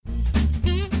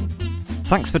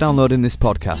Thanks for downloading this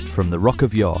podcast from the Rock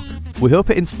of York. We hope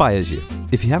it inspires you.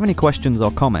 If you have any questions or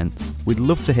comments, we'd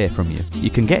love to hear from you. You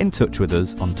can get in touch with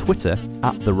us on Twitter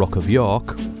at The Rock of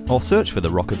York, or search for The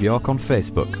Rock of York on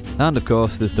Facebook. And of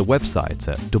course, there's the website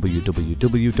at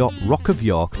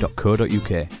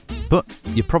www.rockofyork.co.uk. But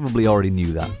you probably already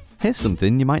knew that. Here's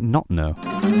something you might not know.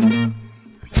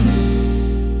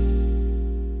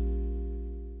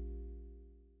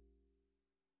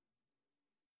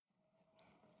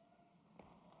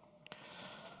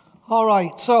 All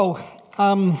right, so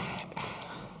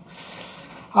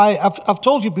I've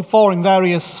told you before in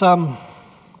various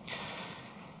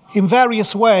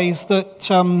ways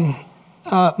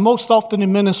that most often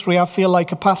in ministry I feel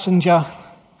like a passenger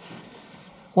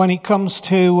when it comes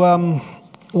to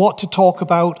what to talk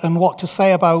about and what to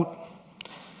say about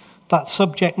that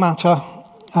subject matter,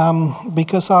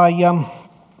 because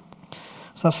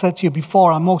as I've said to you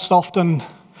before, I most often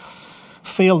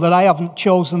feel that I haven't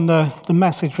chosen the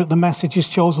message, but the message has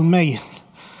chosen me.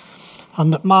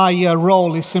 And that my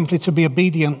role is simply to be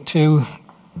obedient to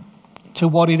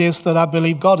what it is that I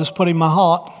believe God has put in my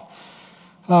heart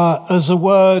as a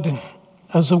word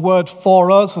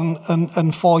for us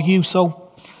and for you.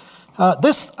 So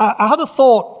I had a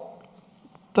thought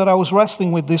that I was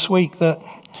wrestling with this week that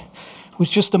was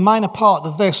just a minor part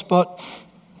of this, but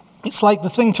it's like the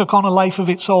thing took on a life of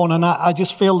its own, and I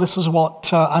just feel this is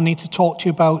what I need to talk to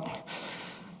you about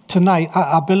tonight.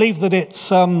 I believe that it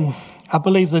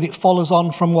follows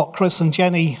on from what Chris and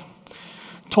Jenny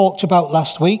talked about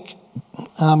last week,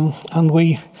 and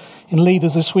we, in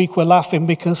leaders this week, were laughing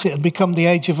because it had become the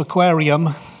age of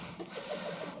Aquarium.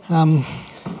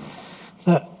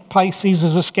 That Pisces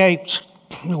has escaped.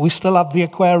 We still have the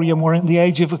Aquarium. We're in the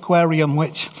age of Aquarium,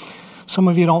 which some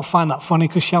of you don't find that funny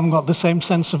because you haven't got the same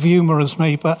sense of humor as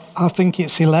me, but I think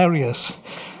it's hilarious.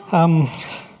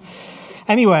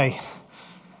 Anyway,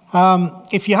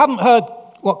 if you haven't heard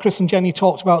what Chris and Jenny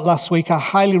talked about last week, I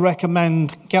highly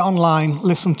recommend get online,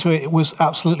 listen to it. It was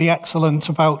absolutely excellent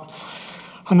about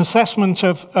an assessment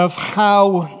of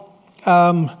how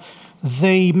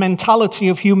the mentality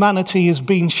of humanity is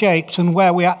being shaped and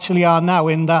where we actually are now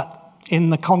in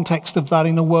the context of that,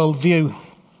 in a worldview.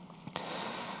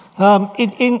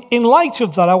 In light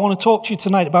of that, I want to talk to you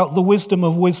tonight about the wisdom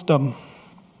of wisdom.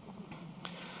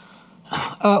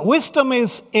 Wisdom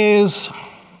is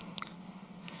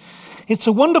it's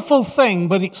a wonderful thing,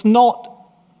 but it's not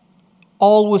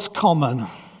always common.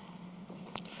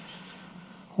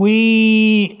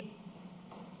 We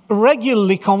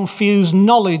regularly confuse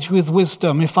knowledge with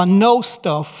wisdom. If I know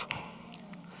stuff,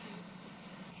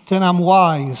 then I'm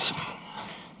wise.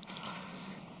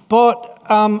 But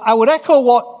I would echo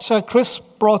what Chris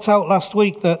brought out last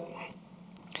week, that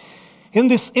in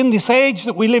this age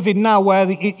that we live in now, where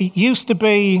it used to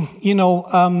be,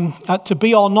 to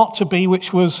be or not to be,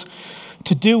 which was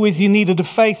to do with you needed a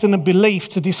faith and a belief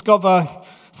to discover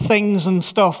things and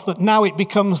stuff, that now it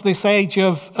becomes this age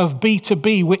of be to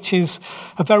be, which is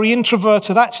a very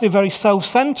introverted, actually a very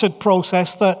self-centered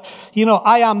process that,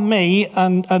 I am me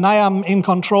and I am in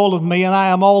control of me and I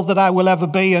am all that I will ever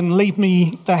be, and leave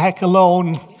me the heck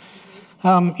alone.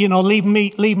 Leave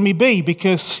me be,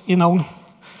 because,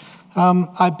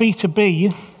 I be to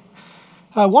be.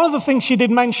 One of the things she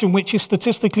did mention, which is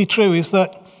statistically true, is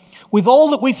that with all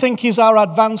that we think is our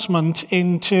advancement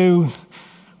into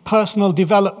personal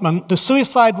development, the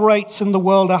suicide rates in the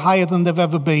world are higher than they've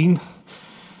ever been.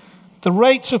 The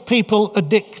rates of people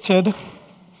addicted,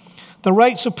 the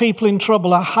rates of people in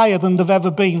trouble are higher than they've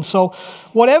ever been. So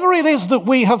whatever it is that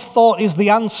we have thought is the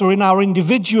answer in our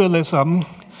individualism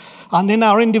and in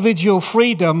our individual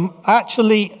freedom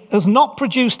actually has not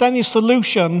produced any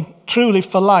solution truly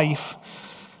for life.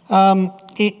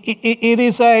 It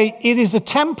is a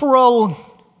temporal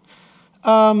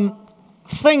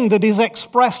thing that is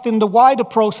expressed in the wider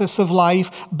process of life,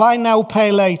 buy now,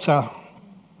 pay later.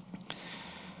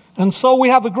 And so we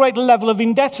have a greater level of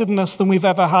indebtedness than we've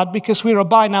ever had because we're a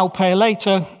buy now, pay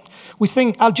later. We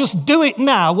think, I'll just do it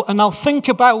now and I'll think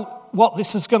about what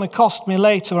this is going to cost me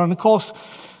later. And of course,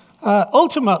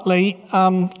 ultimately,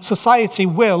 society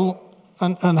will,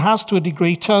 and has to a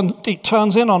degree,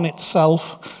 turns in on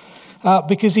itself.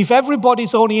 Because if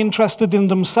everybody's only interested in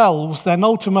themselves, then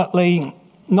ultimately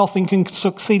nothing can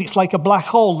succeed. It's like a black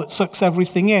hole that sucks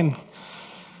everything in.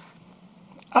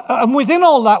 And within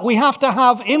all that, we have to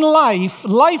have, in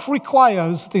life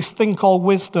requires this thing called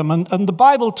wisdom. And the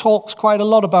Bible talks quite a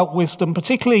lot about wisdom,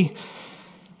 particularly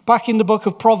back in the book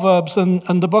of Proverbs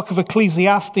and the book of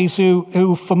Ecclesiastes,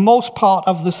 who for most part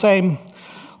have the same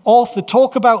author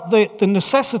talk about the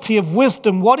necessity of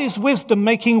wisdom. What is wisdom?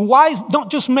 Making wise,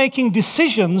 not just making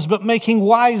decisions, but making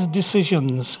wise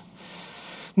decisions.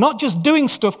 Not just doing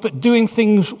stuff, but doing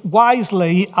things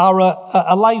wisely are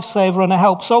a lifesaver and a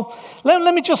help. So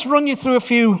let me just run you through a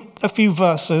few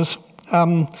verses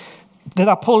that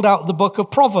I pulled out of the book of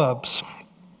Proverbs.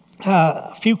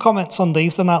 A few comments on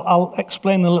these, then I'll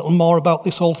explain a little more about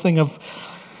this whole thing of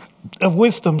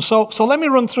wisdom. So let me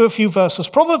run through a few verses.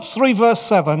 Proverbs 3 verse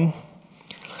 7,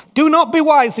 do not be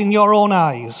wise in your own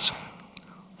eyes.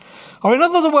 Or in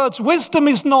other words, wisdom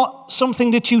is not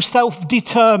something that you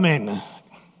self-determine,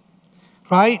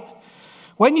 right?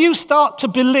 When you start to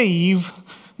believe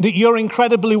that you're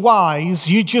incredibly wise,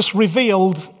 you just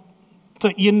revealed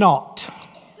that you're not.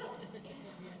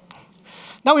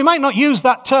 Now, we might not use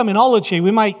that terminology.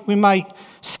 We might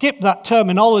skip that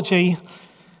terminology.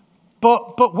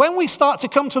 But when we start to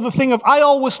come to the thing of, I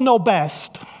always know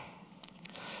best,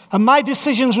 and my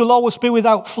decisions will always be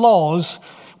without flaws,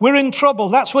 we're in trouble.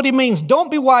 That's what it means. Don't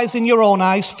be wise in your own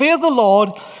eyes. Fear the Lord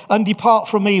and depart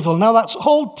from evil. Now, that's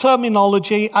whole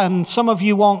terminology, and some of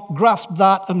you won't grasp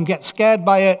that and get scared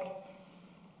by it.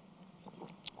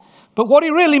 But what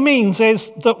it really means is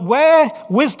that where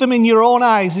wisdom in your own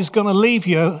eyes is going to leave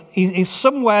you is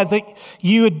somewhere that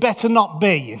you had better not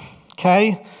be,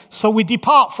 okay? So we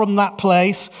depart from that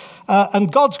place, and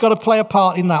God's got to play a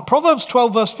part in that. Proverbs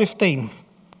 12, verse 15.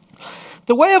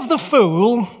 The way of the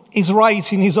fool is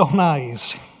right in his own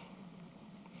eyes.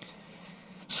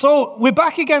 So we're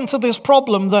back again to this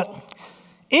problem that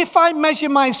if I measure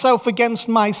myself against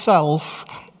myself,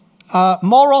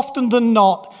 more often than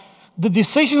not, the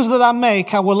decisions that I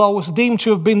make, I will always deem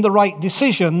to have been the right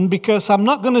decision, because I'm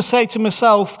not going to say to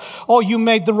myself, oh, you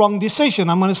made the wrong decision.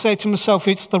 I'm going to say to myself,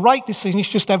 it's the right decision. It's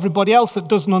just everybody else that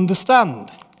doesn't understand.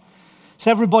 It's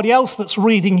everybody else that's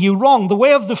reading you wrong. The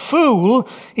way of the fool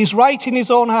is right in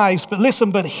his own eyes. But listen,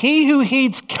 but he who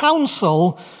heeds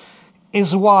counsel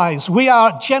is wise. We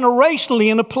are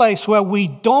generationally in a place where we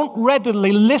don't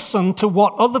readily listen to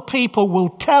what other people will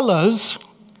tell us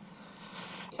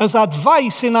as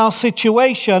advice in our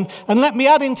situation. And let me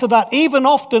add into that, even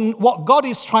often what God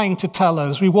is trying to tell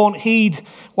us, we won't heed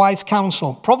wise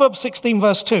counsel. Proverbs 16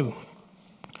 verse 2.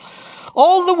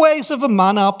 All the ways of a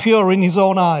man are pure in his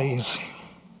own eyes.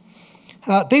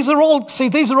 These are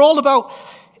all about,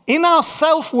 in our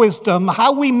self-wisdom,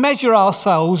 how we measure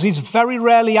ourselves is very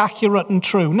rarely accurate and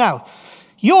true. Now,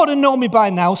 you ought to know me by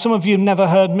now. Some of you have never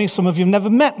heard me. Some of you have never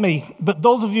met me. But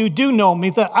those of you who do know me,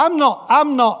 that I'm not,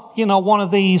 one of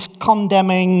these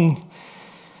condemning,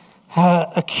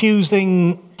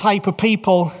 accusing type of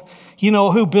people,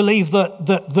 who believe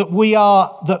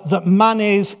that man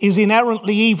is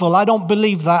inherently evil. I don't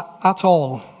believe that at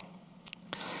all.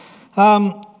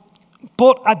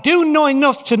 But I do know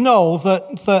enough to know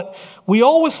that we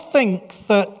always think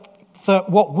that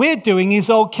what we're doing is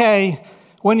okay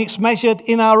when it's measured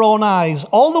in our own eyes.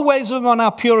 All the ways of man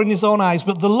are pure in his own eyes,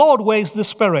 but the Lord weighs the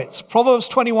spirits. Proverbs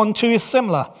 21:2 is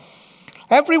similar.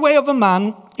 Every way of a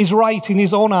man is right in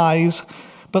his own eyes,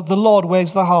 but the Lord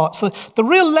weighs the heart. So the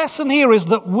real lesson here is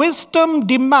that wisdom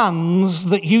demands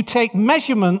that you take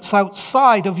measurements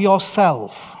outside of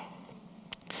yourself.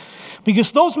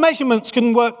 Because those measurements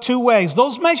can work two ways.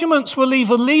 Those measurements will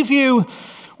either leave you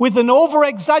with an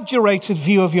over-exaggerated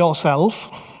view of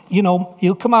yourself.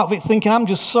 You'll come out of it thinking, I'm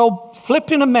just so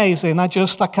flipping amazing. I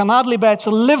can hardly bear to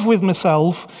live with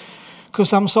myself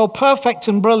because I'm so perfect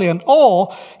and brilliant.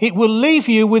 Or it will leave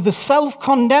you with a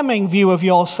self-condemning view of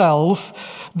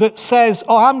yourself that says,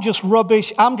 oh, I'm just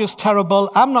rubbish, I'm just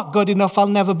terrible, I'm not good enough, I'll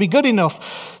never be good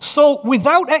enough. So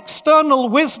without external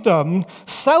wisdom,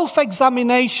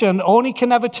 self-examination only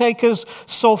can ever take us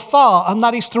so far, and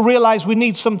that is to realize we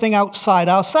need something outside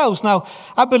ourselves. Now,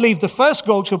 I believe the first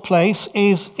go-to place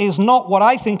is not what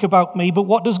I think about me, but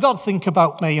what does God think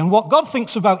about me? And what God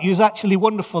thinks about you is actually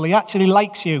wonderful. He actually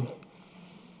likes you.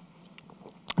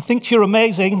 Thinks you're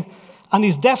amazing, and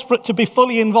is desperate to be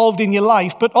fully involved in your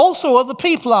life, but also other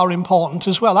people are important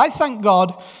as well. I thank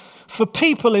God for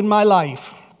people in my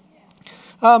life.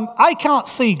 I can't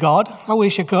see God. I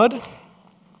wish I could.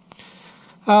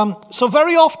 So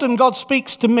very often God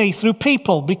speaks to me through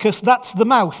people, because that's the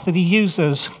mouth that he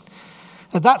uses.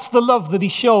 That's the love that he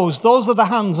shows. Those are the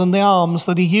hands and the arms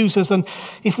that he uses. And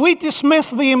if we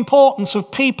dismiss the importance of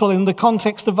people in the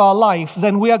context of our life,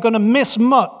 then we are going to miss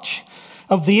much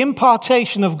of the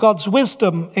impartation of God's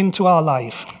wisdom into our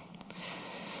life.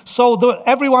 So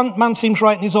every man seems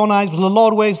right in his own eyes, but the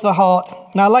Lord weighs the heart.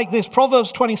 Now I like this,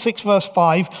 Proverbs 26 verse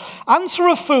 5. Answer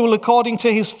a fool according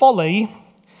to his folly,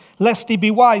 lest he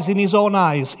be wise in his own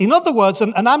eyes. In other words,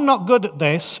 and I'm not good at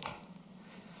this,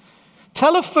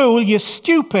 Tell a fool you're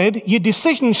stupid, your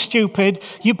decision's stupid,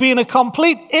 you're being a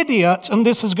complete idiot, and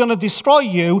this is going to destroy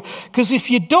you, because if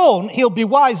you don't, he'll be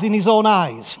wise in his own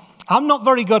eyes. I'm not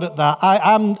very good at that.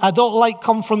 I don't like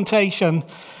confrontation.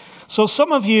 So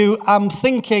some of you, I'm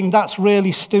thinking that's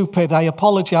really stupid. I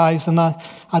apologize, and I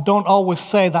don't always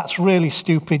say that's really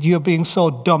stupid. You're being so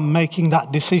dumb making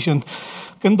that decision.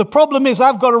 And the problem is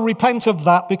I've got to repent of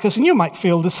that, because, and you might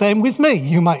feel the same with me.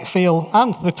 You might feel,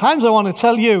 and the times I want to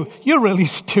tell you, you're really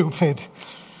stupid.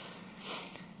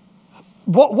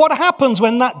 What happens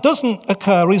when that doesn't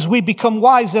occur is we become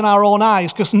wise in our own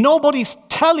eyes, because nobody's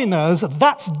telling us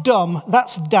that's dumb,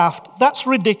 that's daft, that's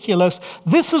ridiculous,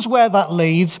 this is where that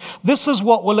leads, this is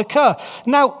what will occur.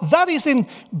 Now, that is in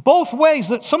both ways,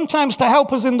 that sometimes to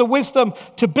help us in the wisdom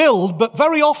to build, but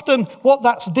very often what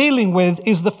that's dealing with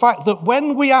is the fact that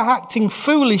when we are acting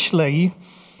foolishly,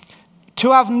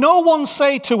 to have no one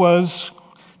say to us,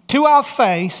 to our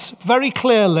face, very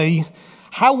clearly,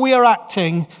 how we are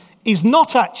acting is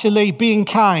not actually being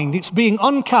kind. It's being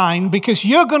unkind, because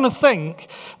you're going to think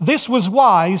this was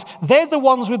wise. They're the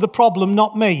ones with the problem,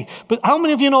 not me. But how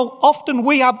many of you know often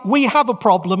we have a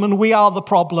problem and we are the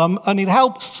problem, and it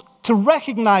helps to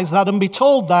recognize that and be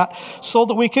told that so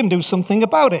that we can do something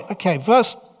about it. Okay,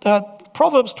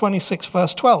 Proverbs 26,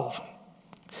 verse 12.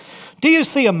 Do you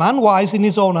see a man wise in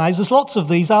his own eyes? There's lots of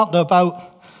these, aren't there,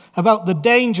 about the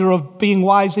danger of being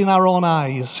wise in our own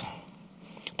eyes.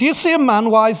 Do you see a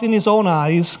man wise in his own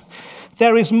eyes?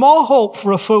 There is more hope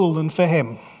for a fool than for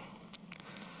him.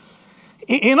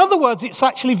 In other words, it's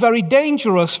actually very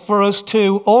dangerous for us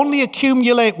to only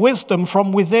accumulate wisdom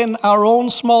from within our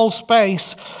own small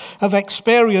space of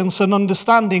experience and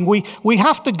understanding. We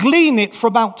have to glean it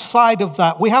from outside of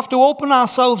that. We have to open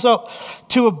ourselves up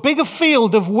to a bigger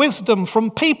field of wisdom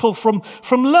from people, from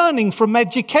learning, from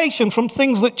education, from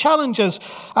things that challenge us,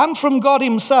 and from God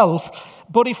himself.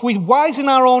 But if we're wise in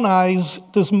our own eyes,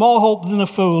 there's more hope than a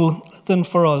fool than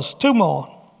for us. Two more.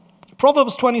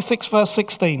 Proverbs 26, verse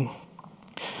 16.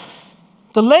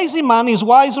 The lazy man is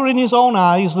wiser in his own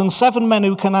eyes than 7 men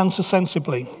who can answer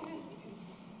sensibly.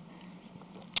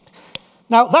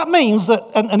 Now, that means that,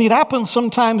 and it happens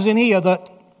sometimes in here, that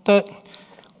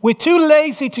we're too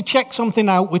lazy to check something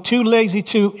out. We're too lazy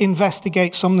to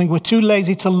investigate something. We're too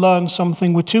lazy to learn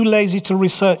something. We're too lazy to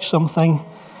research something.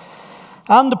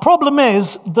 And the problem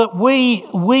is that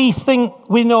we think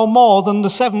we know more than the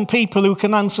 7 people who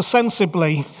can answer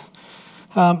sensibly,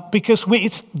 because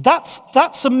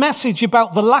that's a message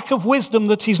about the lack of wisdom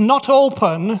that is not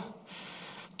open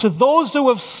to those who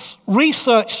have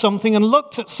researched something and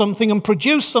looked at something and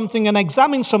produced something and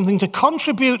examined something to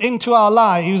contribute into our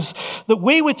lives that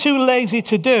we were too lazy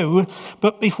to do.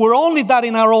 But if we're only that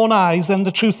in our own eyes, then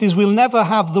the truth is we'll never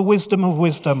have the wisdom of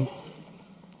wisdom.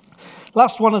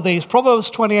 Last one of these, Proverbs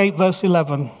 28, verse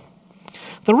 11.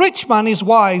 The rich man is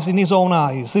wise in his own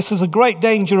eyes. This is a great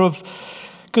danger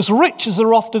because riches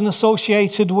are often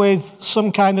associated with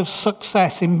some kind of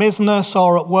success in business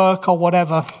or at work or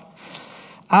whatever.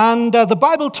 And the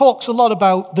Bible talks a lot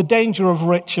about the danger of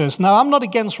riches. Now, I'm not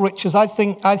against riches. I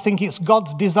think it's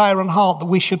God's desire and heart that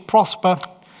we should prosper.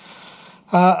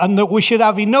 And that we should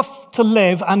have enough to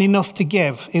live and enough to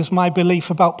give is my belief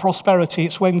about prosperity.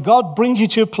 It's when God brings you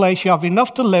to a place you have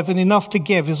enough to live and enough to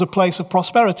give is a place of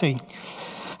prosperity.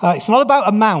 It's not about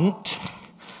amount.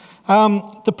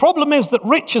 The problem is that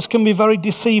riches can be very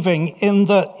deceiving in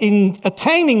that in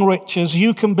attaining riches,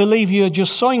 you can believe you're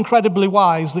just so incredibly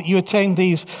wise that you attain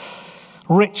these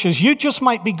riches. You just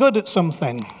might be good at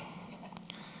something.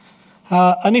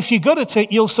 And if you're good at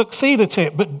it, you'll succeed at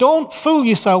it. But don't fool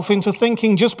yourself into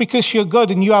thinking just because you're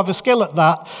good and you have a skill at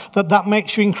that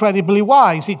makes you incredibly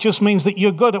wise. It just means that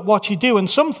you're good at what you do. And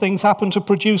some things happen to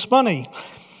produce money.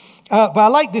 But I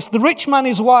like this. The rich man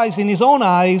is wise in his own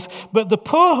eyes, but the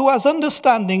poor who has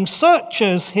understanding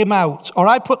searches him out. Or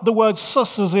I put the word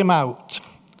susses him out.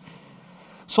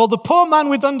 So the poor man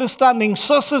with understanding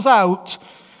susses out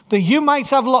that you might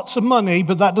have lots of money,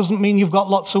 but that doesn't mean you've got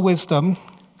lots of wisdom.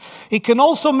 It can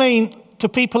also mean to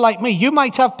people like me, you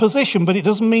might have position, but it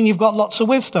doesn't mean you've got lots of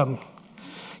wisdom.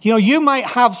 You know, you might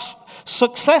have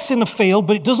success in a field,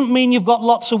 but it doesn't mean you've got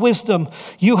lots of wisdom.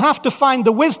 You have to find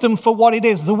the wisdom for what it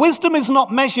is. The wisdom is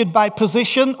not measured by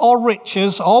position or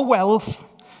riches or wealth.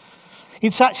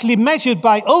 It's actually measured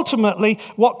by ultimately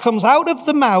what comes out of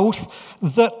the mouth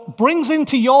that brings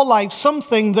into your life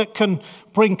something that can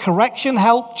bring correction,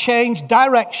 help, change,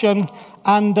 direction,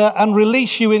 and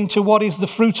release you into what is the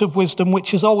fruit of wisdom,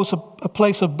 which is always a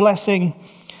place of blessing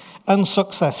and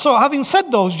success. So having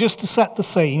said those, just to set the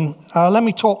scene, let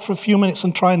me talk for a few minutes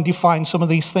and try and define some of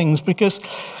these things, because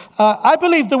I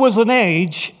believe there was an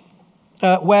age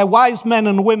where wise men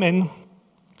and women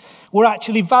were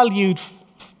actually valued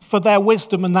for their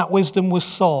wisdom, and that wisdom was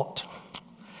sought.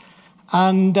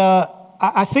 And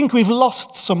I think we've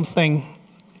lost something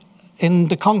in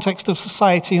the context of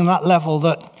society in that level,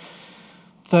 that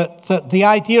the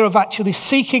idea of actually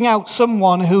seeking out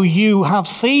someone who you have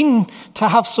seen to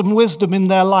have some wisdom in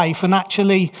their life and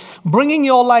actually bringing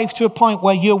your life to a point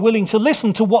where you're willing to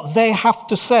listen to what they have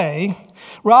to say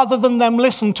rather than them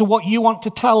listen to what you want to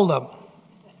tell them.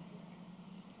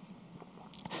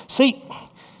 See,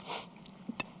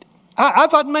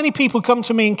 I've had many people come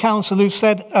to me in counsel who've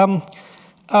said,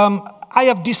 I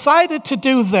have decided to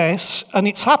do this and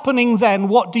it's happening then.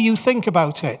 What do you think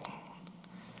about it?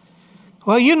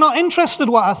 Well, you're not interested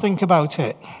what I think about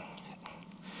it,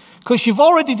 because you've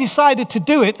already decided to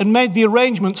do it and made the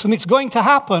arrangements and it's going to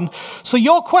happen. So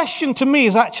your question to me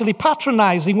is actually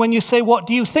patronizing when you say, what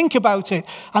do you think about it?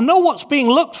 I know what's being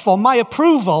looked for, my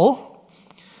approval,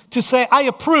 to say I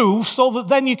approve, so that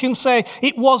then you can say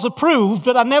it was approved,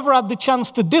 but I never had the chance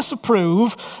to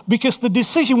disapprove because the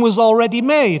decision was already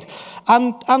made.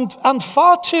 And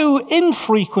far too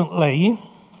infrequently,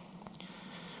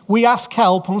 we ask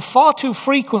help, and far too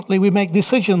frequently we make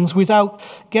decisions without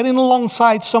getting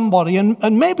alongside somebody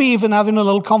and maybe even having a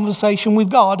little conversation with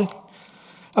God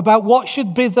about what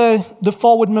should be the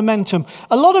forward momentum.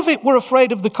 A lot of it, we're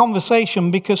afraid of the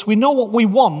conversation because we know what we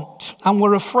want, and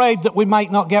we're afraid that we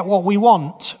might not get what we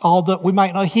want, or that we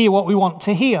might not hear what we want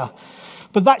to hear.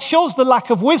 But that shows the lack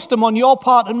of wisdom on your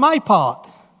part and my part.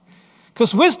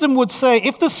 Because wisdom would say,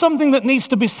 if there's something that needs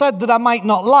to be said that I might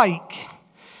not like,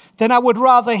 then I would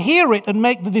rather hear it and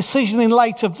make the decision in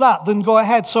light of that than go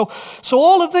ahead. So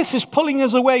all of this is pulling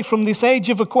us away from this age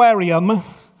of Aquarium,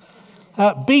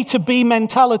 B2B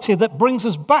mentality that brings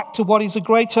us back to what is a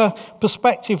greater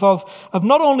perspective of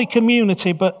not only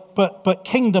community, but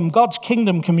kingdom, God's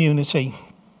kingdom community.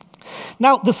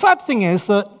 Now, the sad thing is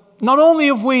that not only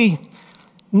have we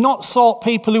not sought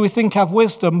people who we think have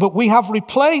wisdom, but we have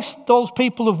replaced those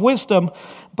people of wisdom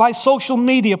by social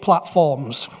media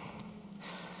platforms.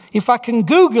 If I can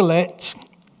Google it,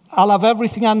 I'll have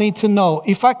everything I need to know.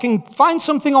 If I can find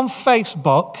something on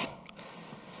Facebook,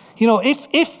 you know, if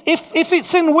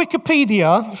it's in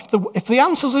Wikipedia, if the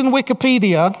answer's in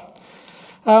Wikipedia,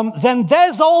 then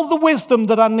there's all the wisdom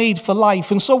that I need for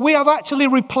life. And so we have actually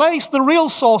replaced the real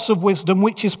source of wisdom,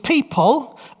 which is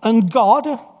people and God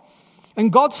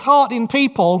and God's heart in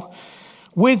people,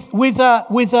 with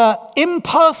a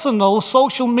impersonal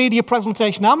social media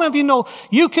presentation. How many of you know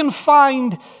you can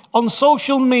find on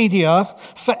social media,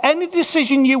 for any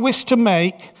decision you wish to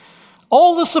make,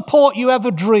 all the support you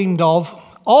ever dreamed of,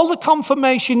 all the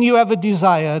confirmation you ever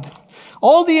desired,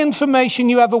 all the information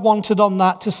you ever wanted on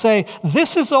that, to say,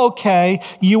 this is okay,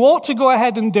 you ought to go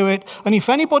ahead and do it, and if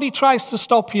anybody tries to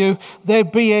stop you, they're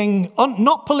being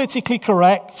not politically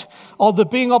correct, or they're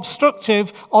being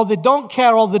obstructive, or they don't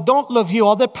care, or they don't love you,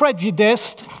 or they're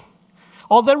prejudiced,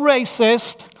 or they're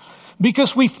racist,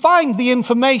 because we find the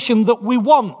information that we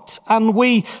want, and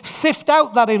we sift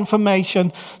out that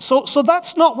information. So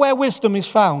that's not where wisdom is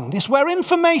found. It's where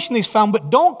information is found, but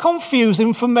don't confuse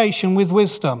information with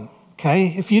wisdom. Okay,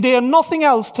 if you hear nothing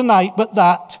else tonight but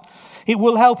that, it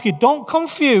will help you. Don't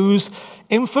confuse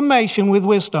information with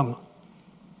wisdom.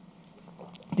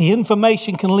 The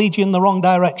information can lead you in the wrong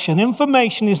direction.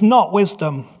 Information is not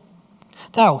wisdom.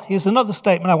 Now, here's another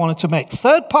statement I wanted to make.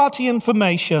 Third-party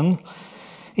information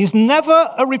is never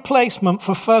a replacement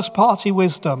for first-party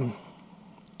wisdom.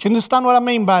 Do you understand what I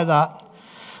mean by that?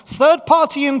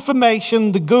 Third-party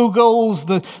information, the Googles,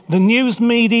 the news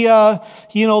media,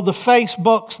 you know, the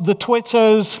Facebooks, the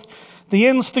Twitters, the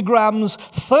Instagrams,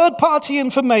 third-party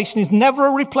information is never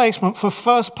a replacement for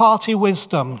first-party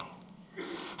wisdom.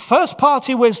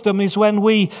 First-party wisdom is when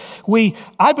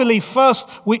I believe first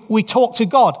we talk to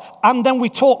God, and then we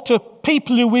talk to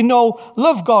people who we know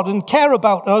love God and care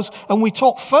about us, and we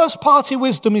talk. First-party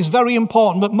wisdom is very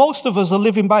important, but most of us are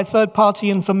living by third-party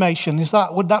information.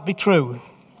 Would that be true?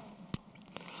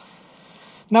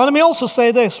 Now, let me also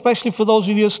say this, especially for those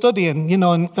of you who are studying, you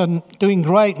know, and doing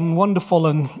great and wonderful,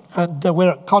 and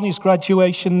we're at Connie's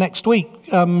graduation next week.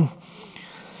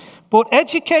 But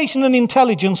education and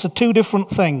intelligence are two different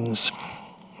things,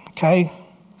 okay?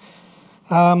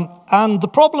 And the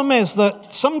problem is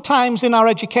that sometimes in our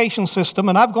education system,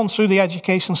 and I've gone through the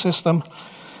education system,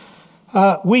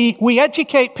 we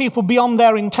educate people beyond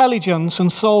their intelligence,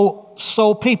 and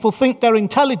so people think they're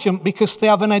intelligent because they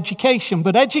have an education.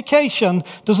 But education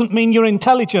doesn't mean you're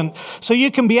intelligent. So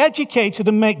you can be educated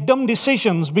and make dumb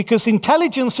decisions, because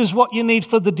intelligence is what you need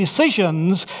for the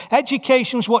decisions.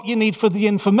 Education is what you need for the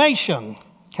information,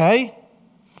 okay?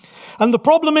 And the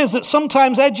problem is that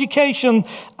sometimes education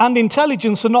and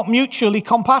intelligence are not mutually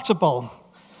compatible.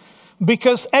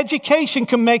 Because education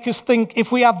can make us think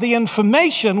if we have the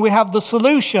information, we have the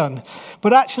solution.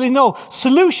 But actually, no,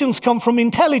 solutions come from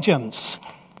intelligence.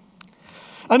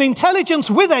 And intelligence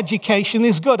with education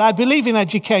is good. I believe in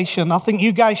education. I think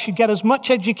you guys should get as much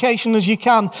education as you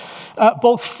can,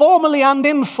 both formally and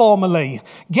informally.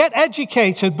 Get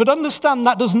educated, but understand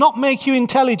that does not make you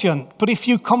intelligent. But if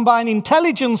you combine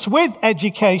intelligence with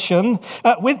education,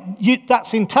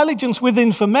 that's intelligence with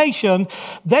information,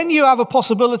 then you have a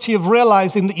possibility of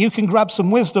realizing that you can grab some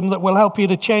wisdom that will help you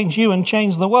to change you and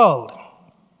change the world.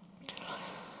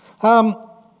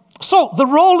 So, the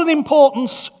role and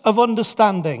importance of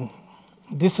understanding.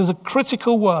 This is a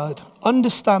critical word,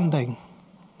 understanding.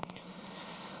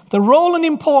 The role and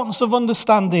importance of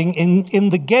understanding in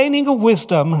the gaining of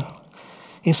wisdom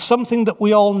is something that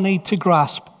we all need to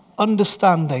grasp.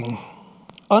 Understanding.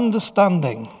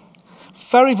 Understanding.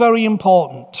 Very, very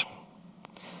important.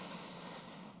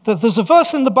 There's a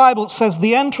verse in the Bible that says,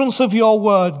 the entrance of your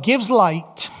word gives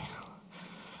light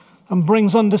and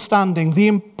brings understanding. The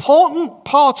important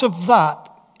part of that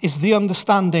is the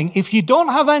understanding. If you don't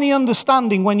have any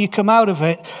understanding when you come out of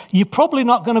it, you're probably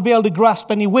not going to be able to grasp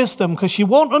any wisdom because you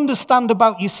won't understand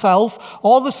about yourself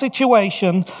or the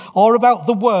situation or about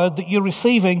the word that you're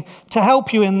receiving to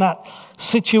help you in that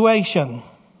situation.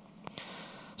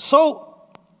 So,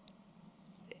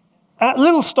 a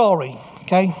little story,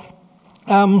 okay?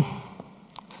 Me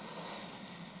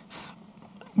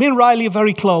and Riley are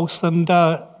very close, and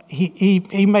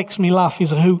he makes me laugh.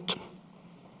 He's a hoot.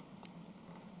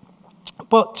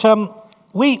 But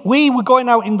we were going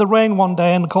out in the rain one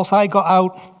day, and of course I got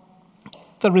out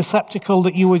the receptacle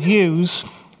that you would use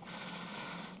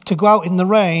to go out in the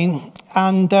rain,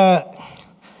 and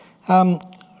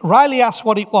Riley asked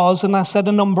what it was, and I said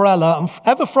an umbrella, and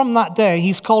ever from that day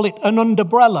he's called it an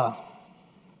underbrella.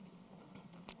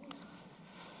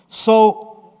 So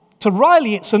to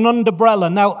Riley, it's an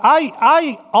underbrella. Now,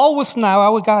 I always now,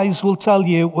 our guys will tell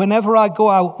you, whenever I go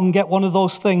out and get one of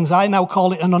those things, I now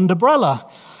call it an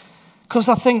underbrella. Because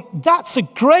I think that's a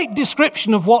great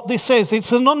description of what this is.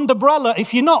 It's an underbrella.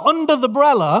 If you're not under the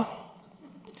brella,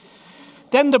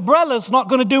 then the brella's not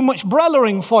going to do much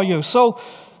brellaing for you. So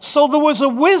there was a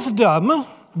wisdom,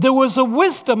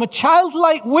 a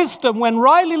childlike wisdom. When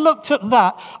Riley looked at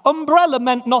that, umbrella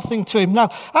meant nothing to him. Now,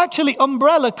 actually,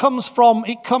 umbrella comes from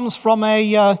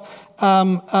a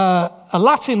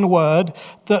Latin word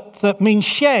that means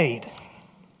shade.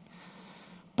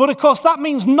 But of course, that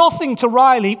means nothing to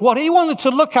Riley. What he wanted to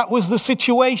look at was the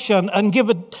situation and give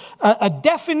a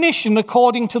definition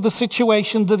according to the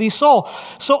situation that he saw.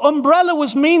 So umbrella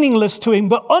was meaningless to him,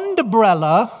 but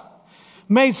underbrella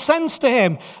made sense to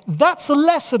him. That's a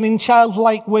lesson in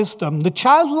childlike wisdom. The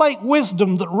childlike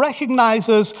wisdom that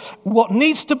recognizes what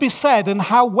needs to be said and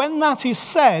how, when that is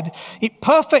said, it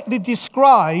perfectly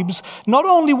describes not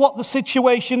only what the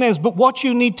situation is, but what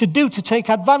you need to do to take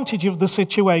advantage of the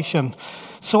situation.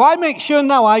 So I make sure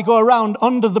now I go around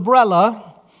under the brella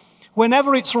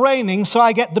whenever it's raining, so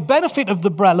I get the benefit of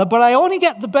the brella, but I only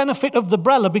get the benefit of the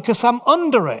brella because I'm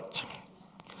under it.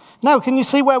 Now, can you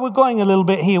see where we're going a little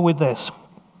bit here with this?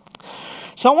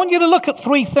 So I want you to look at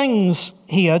three things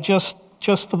here just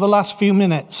for the last few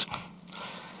minutes.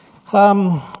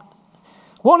 One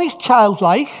is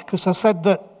childlike, because I said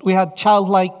that we had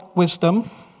childlike wisdom.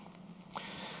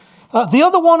 The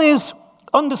other one is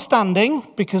understanding,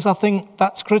 because I think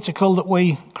that's critical that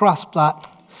we grasp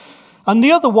that. And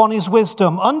the other one is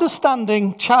wisdom.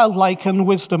 Understanding, childlike, and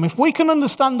wisdom. If we can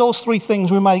understand those three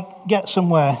things, we might get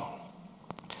somewhere.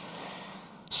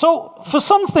 So, for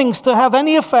some things to have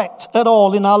any effect at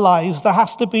all in our lives, there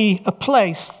has to be a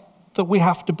place that we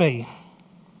have to be.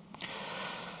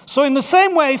 So, in the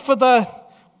same way, for the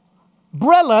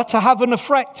brella to have an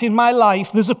effect in my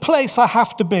life, there's a place I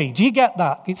have to be. Do you get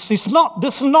that? This is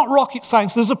not rocket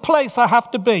science. There's a place I have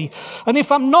to be. And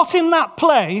if I'm not in that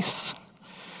place,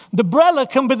 the brella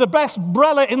can be the best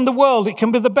brella in the world. It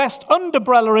can be the best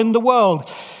underbrella in the world.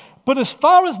 But as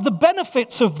far as the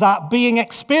benefits of that being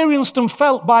experienced and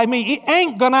felt by me, it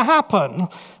ain't going to happen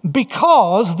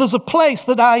because there's a place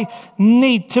that I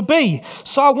need to be.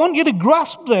 So I want you to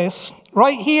grasp this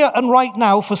right here and right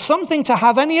now. For something to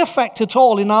have any effect at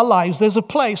all in our lives, there's a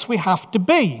place we have to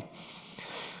be.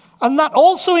 And that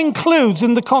also includes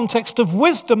in the context of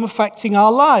wisdom affecting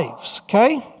our lives,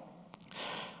 okay?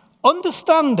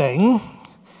 Understanding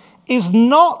is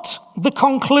not the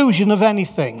conclusion of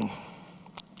anything.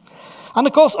 And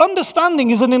of course, understanding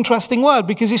is an interesting word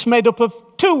because it's made up of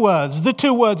two words. The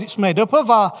two words it's made up of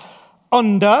are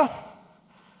under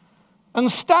and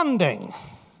standing.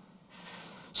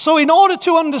 So in order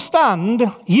to understand,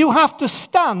 you have to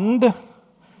stand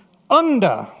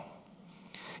under.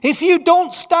 If you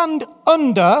don't stand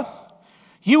under,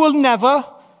 you will never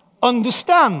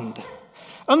understand.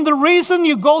 And the reason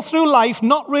you go through life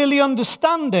not really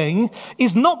understanding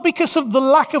is not because of the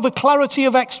lack of a clarity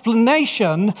of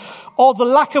explanation or the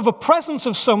lack of a presence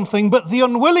of something, but the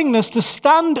unwillingness to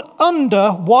stand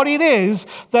under what it is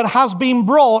that has been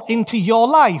brought into your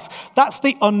life. That's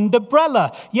the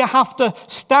umbrella. You have to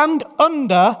stand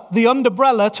under the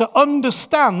umbrella to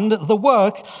understand the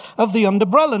work of the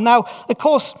umbrella. Now, of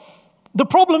course, the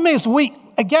problem is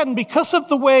because of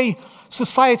the way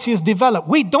society has developed,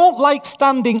 we don't like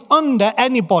standing under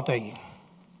anybody.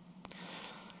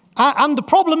 And the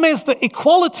problem is that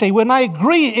equality, when I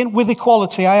agree with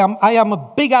equality, I am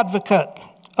a big advocate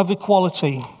of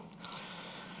equality.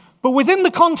 But within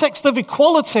the context of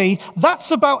equality, that's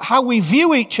about how we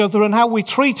view each other and how we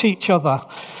treat each other.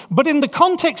 But in the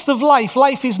context of life,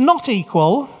 life is not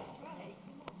equal.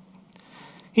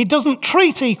 It doesn't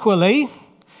treat equally.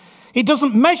 It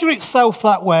doesn't measure itself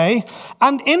that way.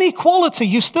 And in equality,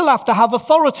 you still have to have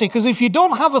authority, because if you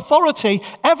don't have authority,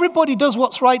 everybody does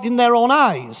what's right in their own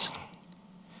eyes.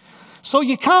 So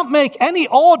you can't make any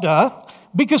order,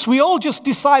 because we all just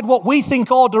decide what we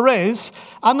think order is.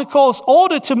 And of course,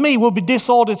 order to me will be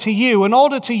disorder to you, and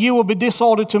order to you will be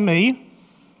disorder to me.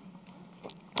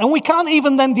 And we can't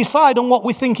even then decide on what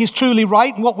we think is truly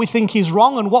right and what we think is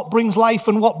wrong and what brings life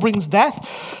and what brings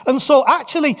death. And so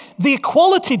actually, the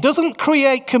equality doesn't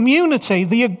create community.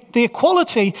 The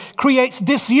equality creates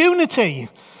disunity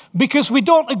because we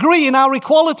don't agree in our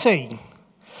equality.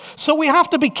 So we have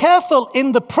to be careful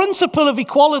in the principle of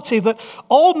equality that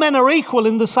all men are equal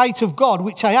in the sight of God,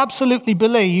 which I absolutely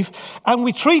believe, and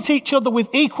we treat each other with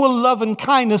equal love and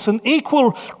kindness and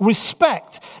equal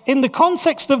respect. In the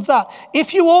context of that,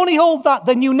 if you only hold that,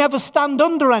 then you never stand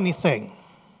under anything.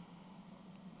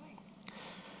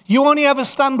 You only ever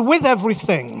stand with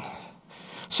everything.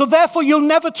 So therefore, you'll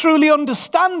never truly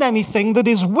understand anything that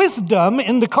is wisdom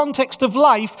in the context of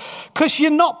life, because you're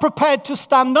not prepared to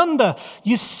stand under.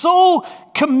 You're so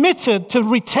committed to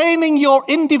retaining your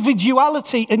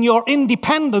individuality and your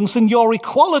independence and your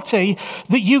equality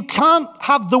that you can't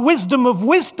have the wisdom of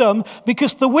wisdom,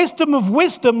 because the wisdom of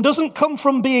wisdom doesn't come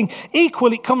from being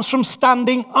equal. It comes from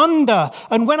standing under.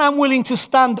 And when I'm willing to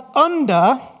stand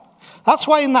under, that's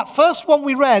why in that first one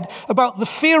we read about the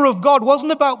fear of God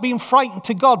wasn't about being frightened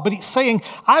to God, but it's saying,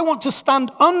 I want to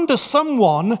stand under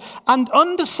someone and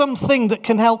under something that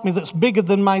can help me, that's bigger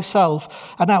than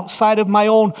myself and outside of my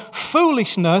own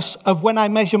foolishness of when I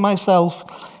measure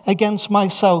myself against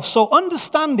myself. So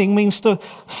understanding means to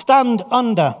stand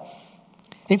under.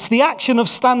 It's the action of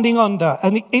standing under,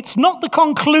 and it's not the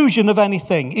conclusion of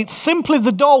anything. It's simply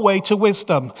the doorway to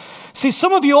wisdom. See,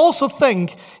 some of you also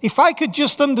think, if I could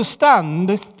just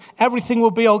understand, everything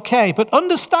will be okay. But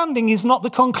understanding is not the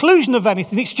conclusion of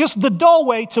anything. It's just the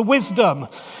doorway to wisdom.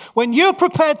 When you're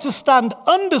prepared to stand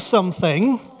under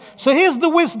something, so here's the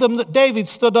wisdom that David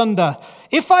stood under.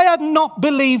 If I had not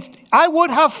believed, I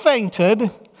would have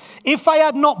fainted if I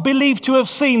had not believed to have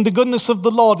seen the goodness of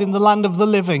the Lord in the land of the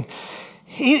living.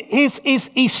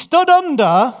 He stood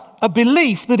under a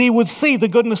belief that he would see the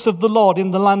goodness of the Lord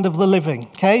in the land of the living,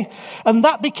 okay? And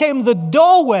that became the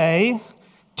doorway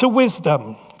to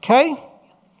wisdom, okay?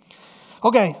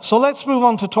 Okay, so let's move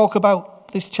on to talk about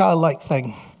this childlike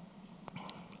thing.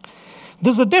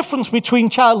 There's a difference between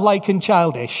childlike and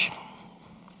childish.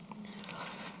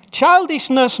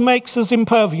 Childishness makes us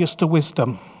impervious to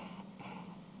wisdom.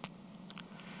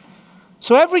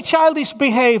 So every childish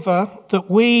behavior that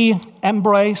we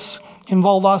embrace,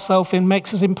 involve ourselves in,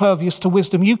 makes us impervious to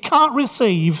wisdom. You can't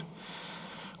receive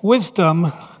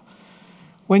wisdom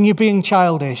when you're being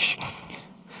childish.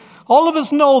 All of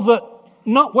us know that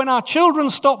not when our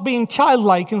children stop being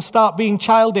childlike and start being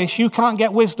childish, you can't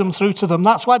get wisdom through to them.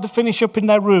 That's why they finish up in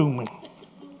their room.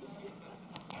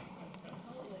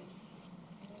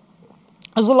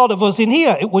 There's a lot of us in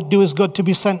here, it would do us good to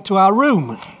be sent to our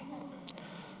room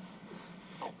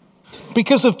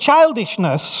because of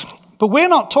childishness. But we're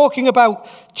not talking about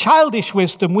childish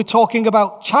wisdom. We're talking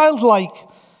about childlike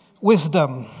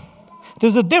wisdom.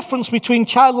 There's a difference between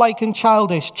childlike and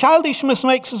childish. Childishness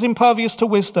makes us impervious to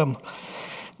wisdom.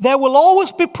 There will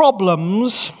always be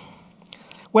problems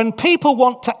when people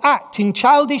want to act in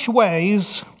childish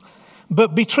ways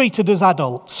but be treated as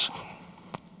adults.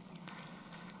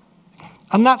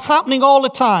 And that's happening all the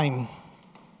time.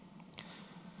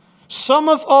 Some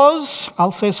of us,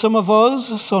 I'll say some of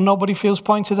us, so nobody feels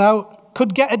pointed out,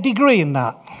 could get a degree in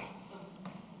that.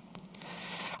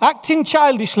 Acting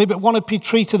childishly but want to be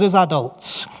treated as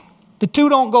adults. The two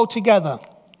don't go together.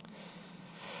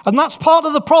 And that's part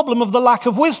of the problem of the lack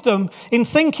of wisdom in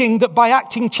thinking that by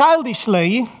acting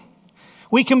childishly,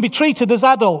 we can be treated as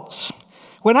adults.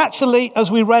 When actually, as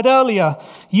we read earlier,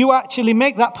 you actually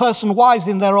make that person wise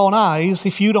in their own eyes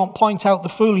if you don't point out the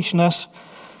foolishness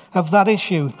of that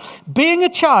issue. Being a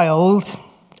child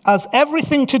has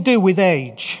everything to do with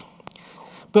age,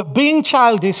 but being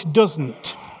childish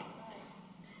doesn't.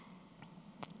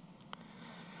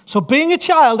 So being a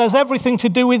child has everything to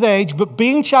do with age, but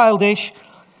being childish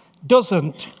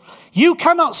doesn't. You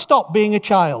cannot stop being a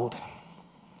child.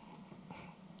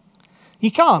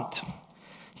 You can't.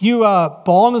 You are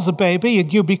born as a baby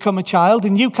and you become a child,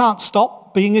 and you can't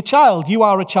stop being a child. You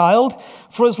are a child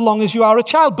for as long as you are a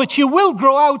child, but you will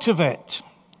grow out of it.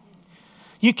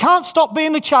 You can't stop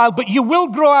being a child, but you will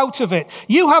grow out of it.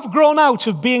 You have grown out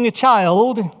of being a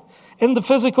child in the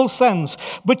physical sense,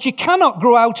 but you cannot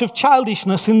grow out of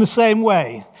childishness in the same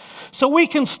way. So we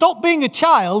can stop being a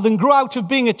child and grow out of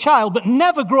being a child, but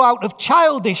never grow out of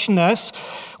childishness,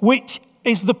 which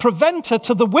is the preventer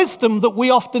to the wisdom that we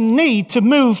often need to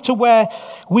move to where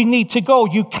we need to go.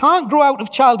 You can't grow out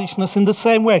of childishness in the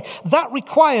same way. That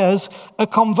requires a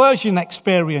conversion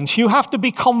experience. You have to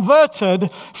be converted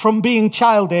from being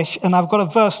childish, and I've got a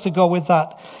verse to go with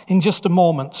that in just a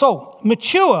moment. So,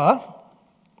 mature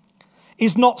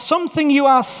is not something you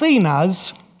are seen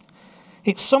as,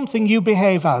 it's something you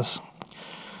behave as.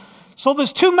 So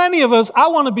there's too many of us, I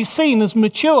want to be seen as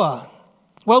mature.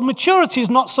 Well, maturity is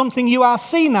not something you are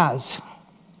seen as.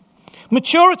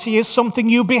 Maturity is something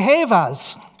you behave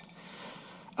as.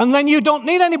 And then you don't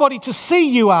need anybody to see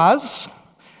you as,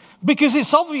 because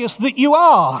it's obvious that you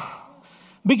are.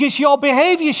 Because your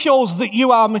behavior shows that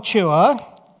you are mature.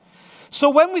 So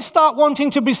when we start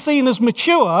wanting to be seen as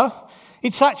mature,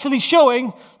 it's actually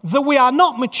showing that we are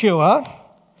not mature,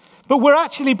 but we're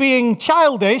actually being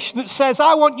childish that says,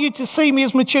 I want you to see me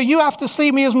as mature. You have to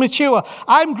see me as mature.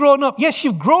 I'm grown up. Yes,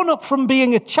 you've grown up from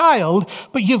being a child,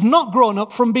 but you've not grown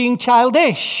up from being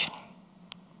childish.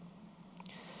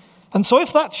 And so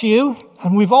if that's you,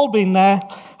 and we've all been there,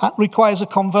 that requires a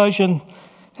conversion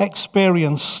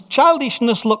experience.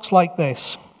 Childishness looks like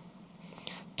this: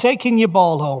 taking your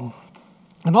ball home.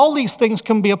 And all these things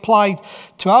can be applied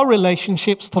to our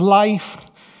relationships, to life,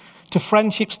 to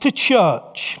friendships, to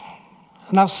church.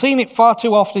 And I've seen it far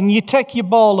too often. You take your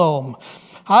ball home.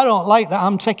 I don't like that.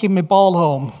 I'm taking my ball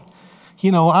home.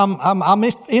 You know, I'm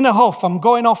in a huff. I'm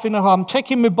going off in a huff. I'm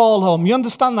taking my ball home. You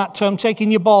understand that term,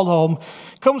 taking your ball home?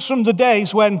 It comes from the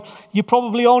days when you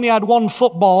probably only had one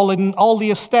football in all the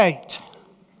estate.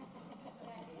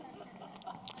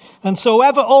 And so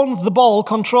whoever owned the ball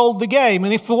controlled the game.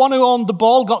 And if the one who owned the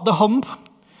ball got the hump,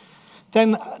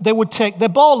 then they would take their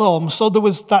ball home. So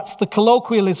that's the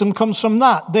colloquialism comes from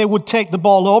that. They would take the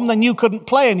ball home, then you couldn't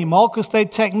play anymore because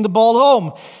they'd taken the ball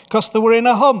home because they were in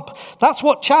a hump. That's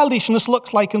what childishness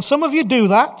looks like. And some of you do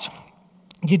that.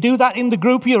 You do that in the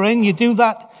group you're in. You do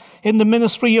that in the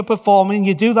ministry you're performing.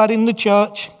 You do that in the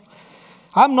church.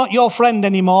 I'm not your friend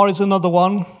anymore is another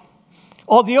one.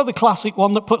 Or the other classic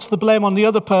one that puts the blame on the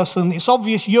other person. It's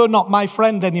obvious you're not my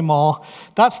friend anymore.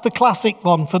 That's the classic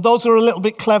one. For those who are a little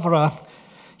bit cleverer,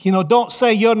 you know, don't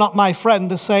say you're not my friend.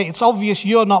 To say it's obvious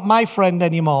you're not my friend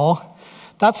anymore.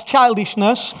 That's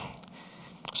childishness.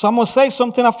 Someone say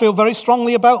something, I feel very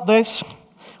strongly about this.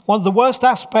 One of the worst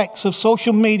aspects of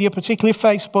social media, particularly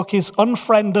Facebook, is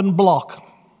unfriend and block.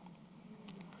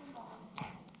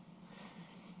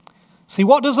 See,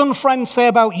 what does unfriend say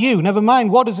about you? Never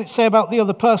mind, what does it say about the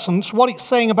other person? It's what it's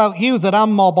saying about you that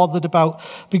I'm more bothered about.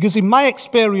 Because in my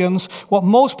experience, what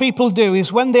most people do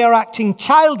is when they are acting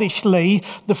childishly,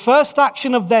 the first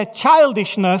action of their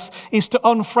childishness is to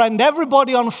unfriend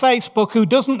everybody on Facebook who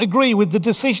doesn't agree with the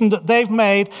decision that they've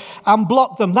made and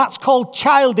block them. That's called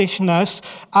childishness.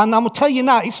 And I'm going to tell you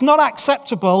now, it's not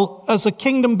acceptable as a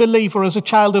kingdom believer, as a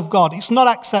child of God. It's not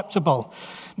acceptable.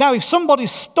 Now, if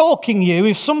somebody's stalking you,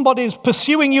 if somebody's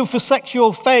pursuing you for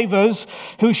sexual favors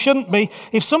who shouldn't be,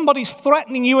 if somebody's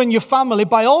threatening you and your family,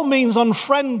 by all means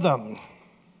unfriend them.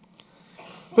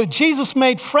 But Jesus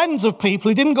made friends of people.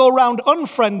 He didn't go around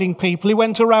unfriending people. He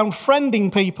went around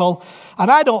friending people.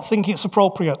 And I don't think it's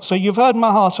appropriate. So you've heard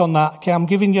my heart on that. Okay, I'm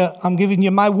giving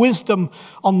you my wisdom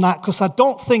on that because I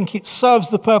don't think it serves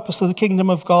the purpose of the kingdom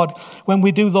of God when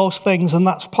we do those things. And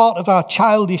that's part of our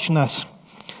childishness.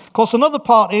 Of course, another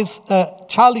part is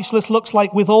childishness looks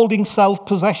like withholding self,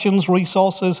 possessions,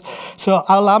 resources. So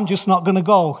I'm just not going to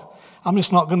go. I'm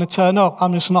just not going to turn up.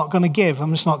 I'm just not going to give.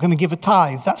 I'm just not going to give a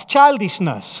tithe. That's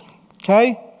childishness,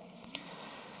 okay?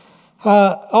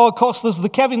 Of course, there's the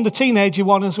Kevin the teenager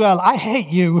one as well. I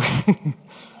hate you.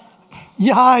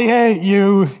 Yeah, I hate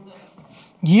you.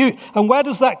 And where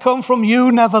does that come from?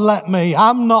 You never let me.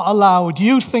 I'm not allowed.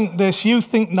 You think this, you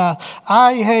think that.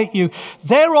 I hate you.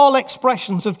 They're all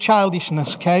expressions of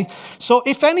childishness, okay? So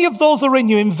if any of those are in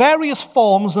you in various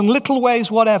forms and little ways,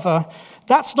 whatever,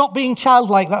 that's not being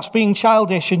childlike, that's being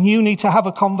childish, and you need to have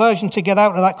a conversion to get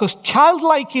out of that, because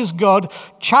childlike is good,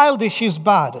 childish is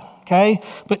bad. Okay?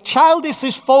 But childish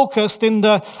is focused in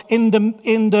the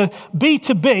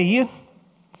B2B.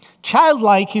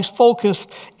 Childlike is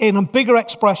focused in a bigger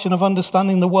expression of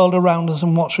understanding the world around us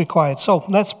and what's required. So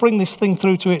let's bring this thing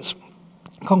through to its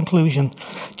conclusion.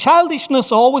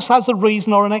 Childishness always has a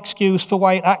reason or an excuse for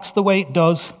why it acts the way it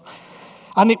does,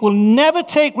 and it will never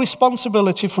take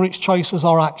responsibility for its choices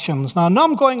or actions. Now, I know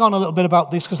I'm going on a little bit about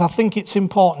this because I think it's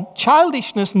important.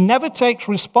 Childishness never takes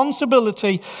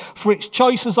responsibility for its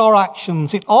choices or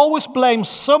actions. It always blames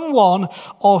someone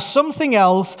or something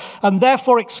else, and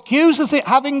therefore excuses it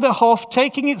having the huff,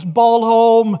 taking its ball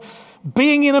home,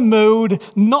 being in a mood,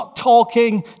 not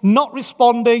talking, not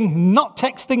responding, not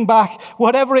texting back,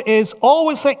 whatever it is,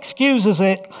 always excuses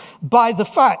it by the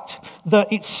fact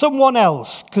that it's someone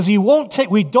else, because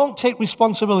we don't take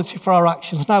responsibility for our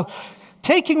actions. Now,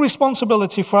 taking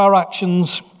responsibility for our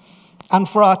actions and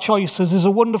for our choices is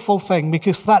a wonderful thing,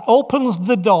 because that opens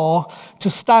the door to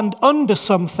stand under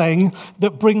something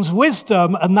that brings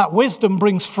wisdom, and that wisdom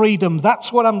brings freedom.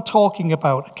 That's what I'm talking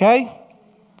about, okay?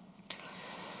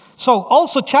 So,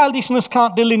 also, childishness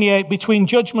can't delineate between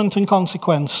judgment and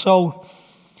consequence. So,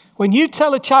 when you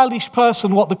tell a childish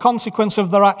person what the consequence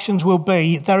of their actions will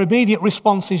be, their immediate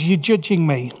response is, "You're judging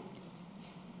me."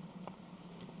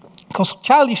 Because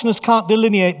childishness can't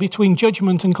delineate between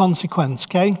judgment and consequence,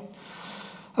 okay?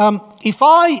 If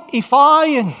I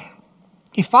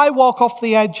walk off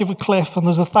the edge of a cliff and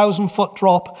there's a 1,000-foot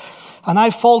drop and I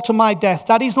fall to my death,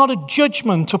 that is not a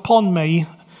judgment upon me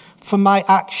for my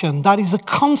action. That is a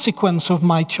consequence of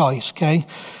my choice, okay?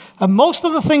 And most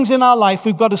of the things in our life,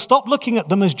 we've got to stop looking at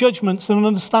them as judgments and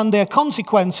understand their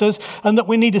consequences, and that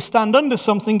we need to stand under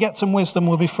something, get some wisdom,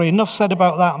 we'll be free. Enough said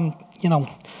about that. I'm,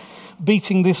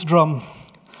 beating this drum.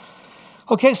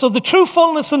 Okay, so the true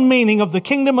fullness and meaning of the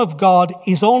kingdom of God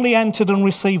is only entered and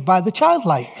received by the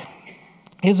childlike.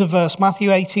 Here's a verse,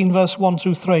 Matthew 18, verse 1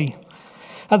 through 3.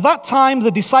 At that time, the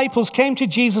disciples came to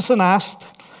Jesus and asked,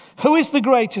 "Who is the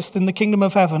greatest in the kingdom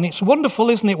of heaven?" It's wonderful,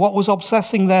 isn't it, what was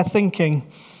obsessing their thinking?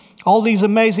 All these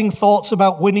amazing thoughts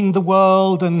about winning the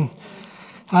world and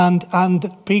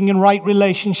being in right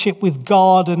relationship with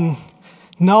God. And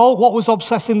no, what was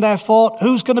obsessing their thought?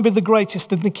 Who's going to be the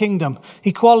greatest in the kingdom?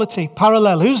 Equality,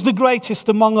 parallel. Who's the greatest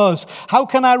among us? How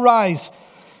can I rise?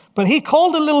 But he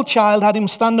called a little child, had him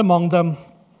stand among them,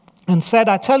 and said,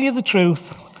 "I tell you the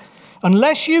truth,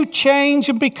 unless you change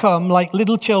and become like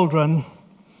little children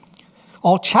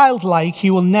or childlike,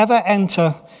 you will never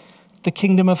enter the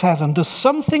kingdom of heaven." There's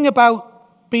something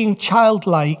about being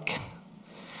childlike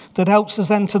that helps us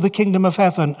enter the kingdom of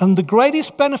heaven. And the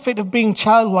greatest benefit of being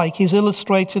childlike is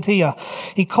illustrated here.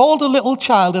 He called a little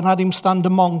child and had him stand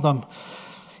among them.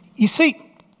 You see,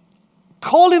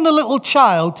 calling a little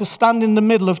child to stand in the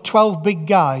middle of 12 big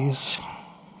guys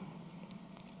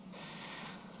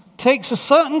takes a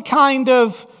certain kind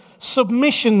of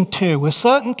submission to, a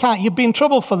certain kind. You'd be in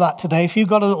trouble for that today. If you've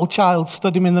got a little child,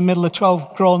 stood him in the middle of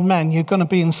 12 grown men, you're going to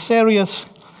be in serious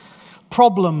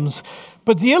problems.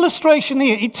 But the illustration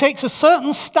here, it takes a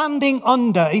certain standing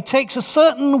under, it takes a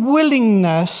certain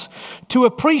willingness to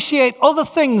appreciate other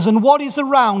things and what is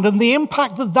around and the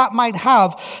impact that might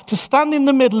have, to stand in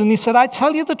the middle. And he said, "I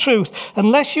tell you the truth,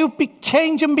 unless you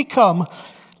change and become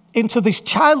into this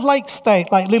childlike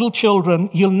state like little children,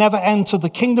 you'll never enter the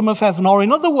kingdom of heaven." Or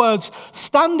in other words,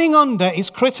 standing under is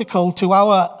critical to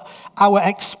our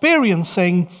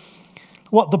experiencing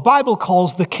what the Bible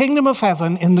calls the kingdom of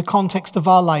heaven in the context of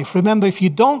our life. Remember, if you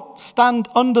don't stand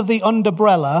under the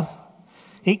umbrella,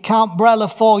 it can't brella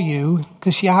for you,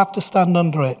 because you have to stand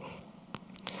under it.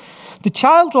 The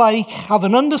childlike have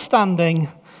an understanding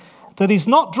that is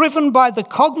not driven by the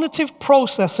cognitive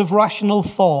process of rational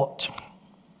thought.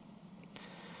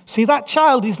 See, that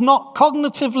child is not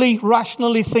cognitively,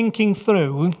 rationally thinking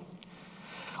through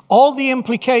all the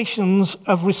implications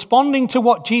of responding to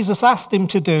what Jesus asked him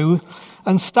to do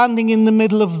and standing in the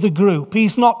middle of the group.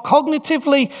 He's not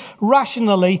cognitively,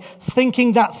 rationally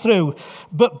thinking that through,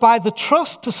 but by the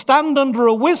trust to stand under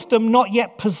a wisdom not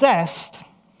yet possessed,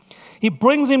 it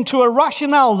brings him to a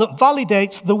rationale that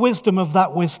validates the wisdom of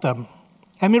that wisdom.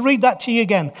 Let me read that to you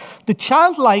again. The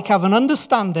childlike have an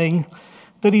understanding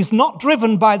that is not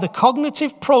driven by the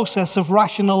cognitive process of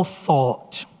rational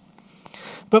thought,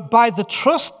 but by the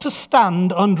trust to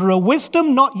stand under a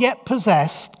wisdom not yet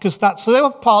possessed, because that's the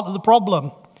other part of the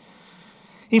problem.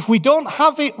 If we don't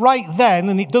have it right then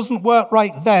and it doesn't work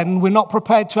right then, we're not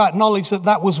prepared to acknowledge that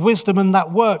that was wisdom and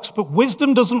that works. But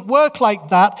wisdom doesn't work like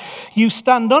that. You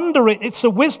stand under it. It's a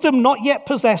wisdom not yet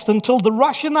possessed until the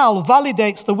rationale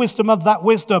validates the wisdom of that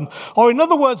wisdom. Or in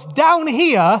other words, down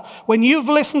here, when you've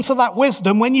listened to that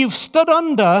wisdom, when you've stood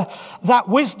under that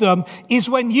wisdom, is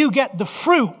when you get the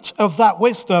fruit of that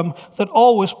wisdom that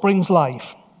always brings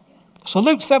life. So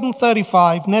Luke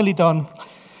 7:35, nearly done.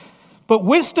 But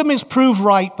wisdom is proved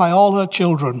right by all her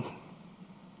children.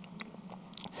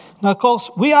 Now, of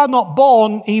course, we are not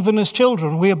born even as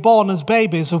children. We are born as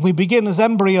babies, and we begin as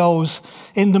embryos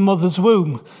in the mother's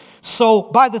womb. So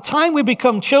by the time we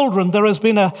become children, there has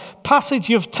been a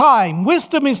passage of time.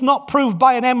 Wisdom is not proved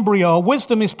by an embryo.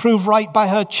 Wisdom is proved right by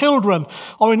her children.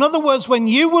 Or in other words, when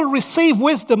you will receive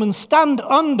wisdom and stand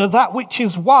under that which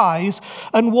is wise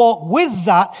and walk with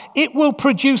that, it will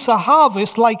produce a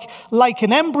harvest like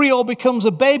an embryo becomes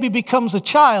a baby, becomes a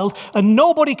child, and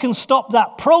nobody can stop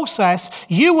that process.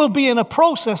 You will be in a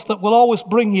process that will always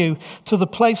bring you to the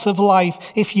place of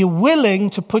life if you're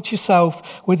willing to put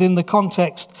yourself within the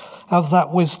context of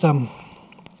that wisdom.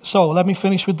 So let me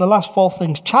finish with the last four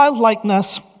things.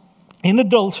 Childlikeness in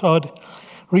adulthood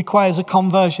requires a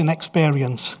conversion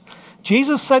experience.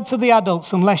 Jesus said to the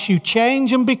adults, unless you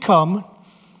change and become,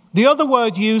 the other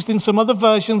word used in some other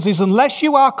versions is unless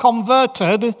you are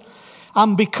converted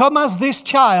and become as this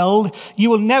child, you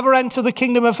will never enter the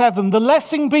kingdom of heaven. The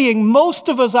lesson being, most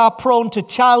of us are prone to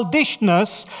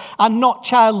childishness and not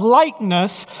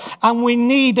childlikeness, and we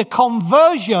need a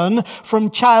conversion from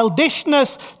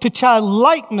childishness to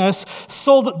childlikeness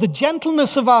so that the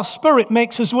gentleness of our spirit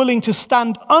makes us willing to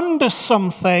stand under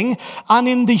something, and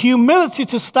in the humility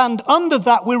to stand under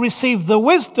that, we receive the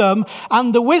wisdom,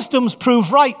 and the wisdom's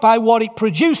proved right by what it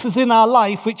produces in our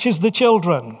life, which is the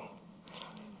children.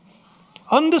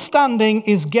 Understanding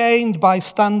is gained by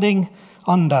standing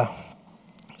under.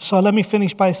 So let me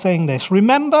finish by saying this.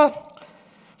 Remember,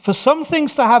 for some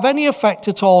things to have any effect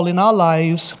at all in our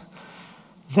lives,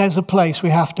 there's a place we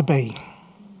have to be.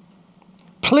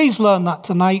 Please learn that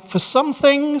tonight. For some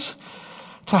things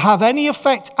to have any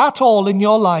effect at all in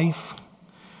your life,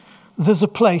 there's a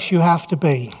place you have to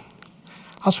be.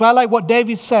 That's why I like what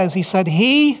David says. He said,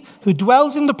 he who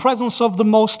dwells in the presence of the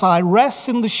Most High rests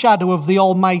in the shadow of the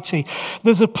Almighty.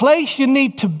 There's a place you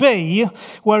need to be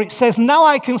where it says, now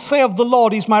I can say of the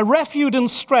Lord, he's my refuge and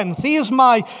strength. He is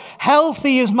my health.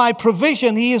 He is my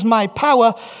provision. He is my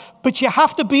power. But you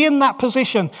have to be in that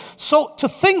position. So to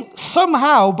think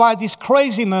somehow by this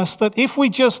craziness that if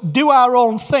we just do our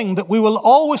own thing, that we will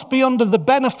always be under the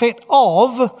benefit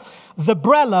of the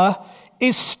umbrella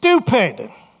is stupid.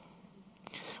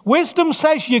 Wisdom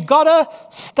says you gotta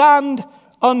stand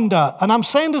under. And I'm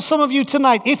saying to some of you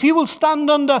tonight, if you will stand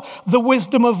under the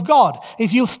wisdom of God,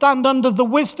 if you'll stand under the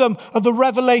wisdom of the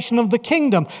revelation of the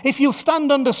kingdom, if you'll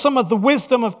stand under some of the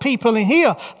wisdom of people in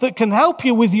here that can help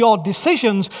you with your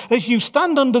decisions, as you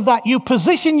stand under that, you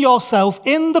position yourself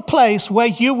in the place where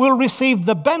you will receive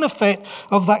the benefit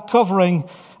of that covering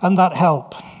and that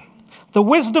help. The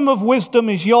wisdom of wisdom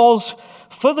is yours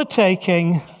for the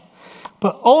taking,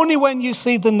 but only when you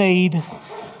see the need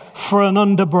for an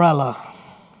umbrella.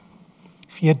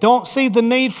 If you don't see the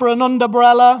need for an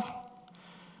umbrella,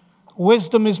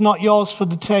 wisdom is not yours for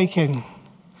the taking.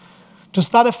 Does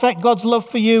that affect God's love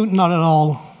for you? Not at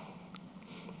all.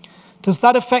 Does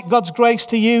that affect God's grace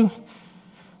to you?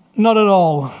 Not at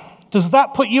all. Does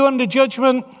that put you under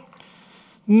judgment?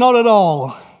 Not at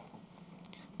all.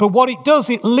 But what it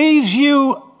does, it leaves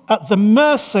you at the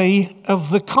mercy of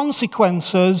the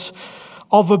consequences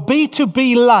of a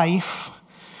B2B life,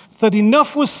 that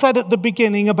enough was said at the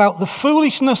beginning about the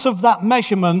foolishness of that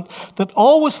measurement that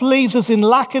always leaves us in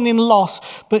lack and in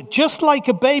loss. But just like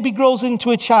a baby grows into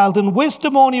a child, and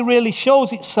wisdom only really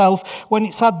shows itself when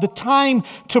it's had the time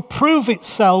to prove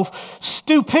itself,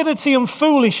 stupidity and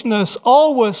foolishness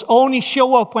always only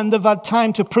show up when they've had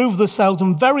time to prove themselves,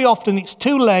 and very often it's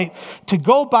too late to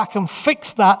go back and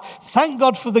fix that. Thank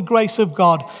God for the grace of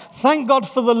God. Thank God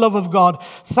for the love of God.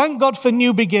 Thank God for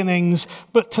new beginnings.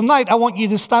 But tonight I want you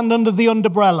to stand under the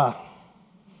umbrella.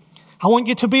 I want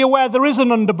you to be aware there is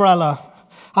an umbrella.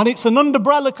 And it's an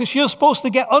umbrella because you're supposed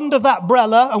to get under that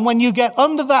umbrella. And when you get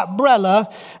under that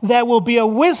umbrella, there will be a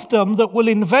wisdom that will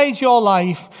invade your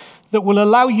life, that will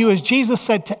allow you, as Jesus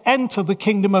said, to enter the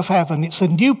kingdom of heaven. It's a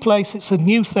new place. It's a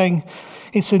new thing.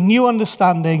 It's a new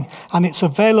understanding. And it's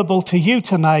available to you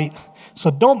tonight.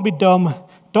 So don't be dumb.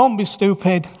 Don't be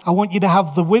stupid. I want you to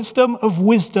have the wisdom of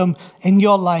wisdom in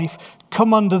your life.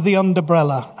 Come under the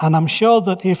umbrella. And I'm sure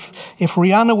that if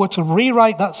Rihanna were to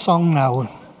rewrite that song now,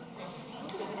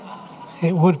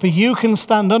 It would be, you can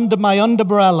stand under my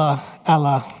umbrella,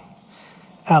 Ella.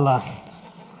 Ella.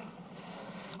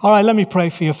 All right, let me pray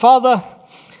for you. Father,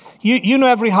 you know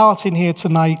every heart in here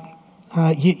tonight.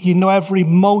 You know every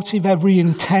motive, every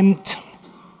intent.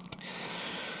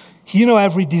 You know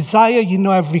every desire. You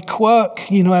know every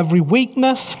quirk. You know every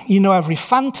weakness. You know every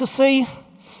fantasy.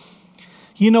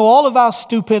 You know all of our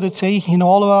stupidity. You know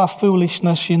all of our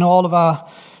foolishness. You know all of our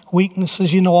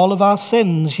weaknesses. You know all of our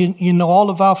sins. You know all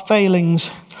of our failings.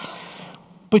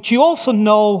 But you also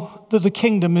know that the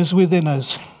kingdom is within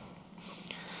us.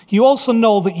 You also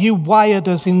know that you wired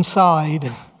us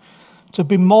inside to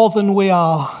be more than we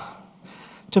are,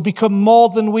 to become more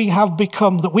than we have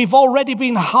become, that we've already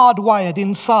been hardwired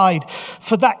inside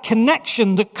for that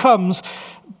connection that comes,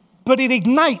 but it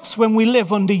ignites when we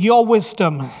live under your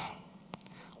wisdom,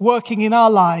 working in our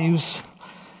lives.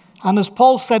 And as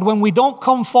Paul said, when we don't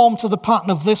conform to the pattern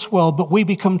of this world, but we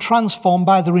become transformed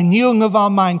by the renewing of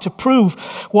our mind to prove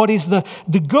what is the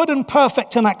good and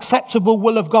perfect and acceptable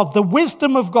will of God, the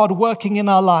wisdom of God working in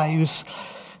our lives,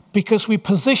 because we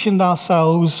positioned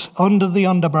ourselves under the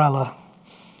umbrella.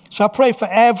 So I pray for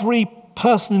every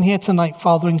person in here tonight,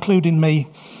 Father, including me,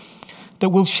 that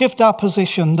we'll shift our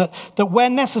position, that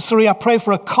where necessary, I pray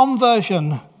for a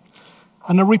conversion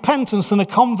and a repentance and a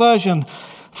conversion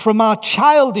from our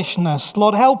childishness.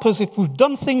 Lord, help us if we've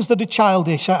done things that are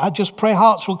childish. I just pray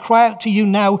hearts will cry out to you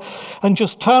now and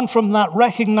just turn from that,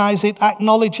 recognize it,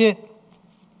 acknowledge it,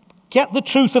 get the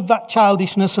truth of that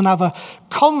childishness and have a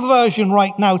conversion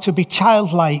right now to be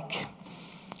childlike,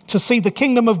 to see the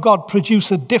kingdom of God produce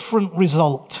a different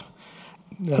result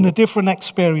and a different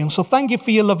experience. So thank you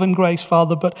for your love and grace,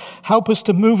 Father, but help us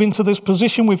to move into this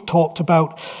position we've talked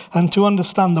about and to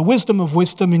understand the wisdom of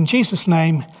wisdom. In Jesus'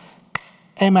 name,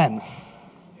 amen.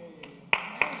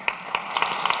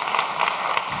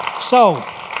 So,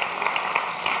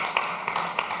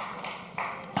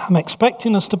 I'm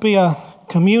expecting us to be a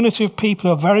community of people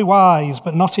who are very wise,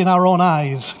 but not in our own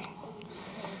eyes,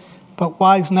 but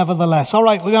wise nevertheless. All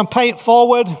right, we're going to pay it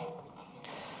forward.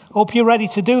 Hope you're ready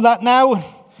to do that now.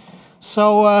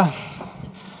 So,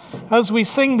 as we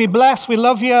sing, be blessed. We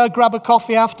love you. Grab a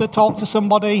coffee after, talk to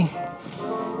somebody,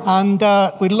 and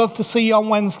we'd love to see you on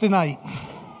Wednesday night.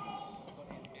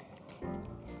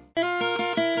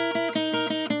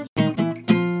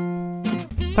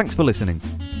 Thanks for listening.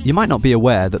 You might not be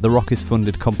aware that The Rock is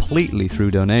funded completely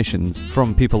through donations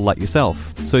from people like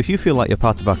yourself, so if you feel like you're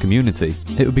part of our community,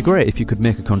 it would be great if you could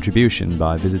make a contribution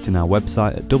by visiting our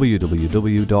website at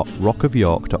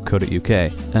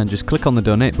www.rockofyork.co.uk and just click on the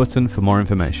donate button for more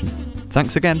information.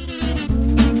 Thanks again.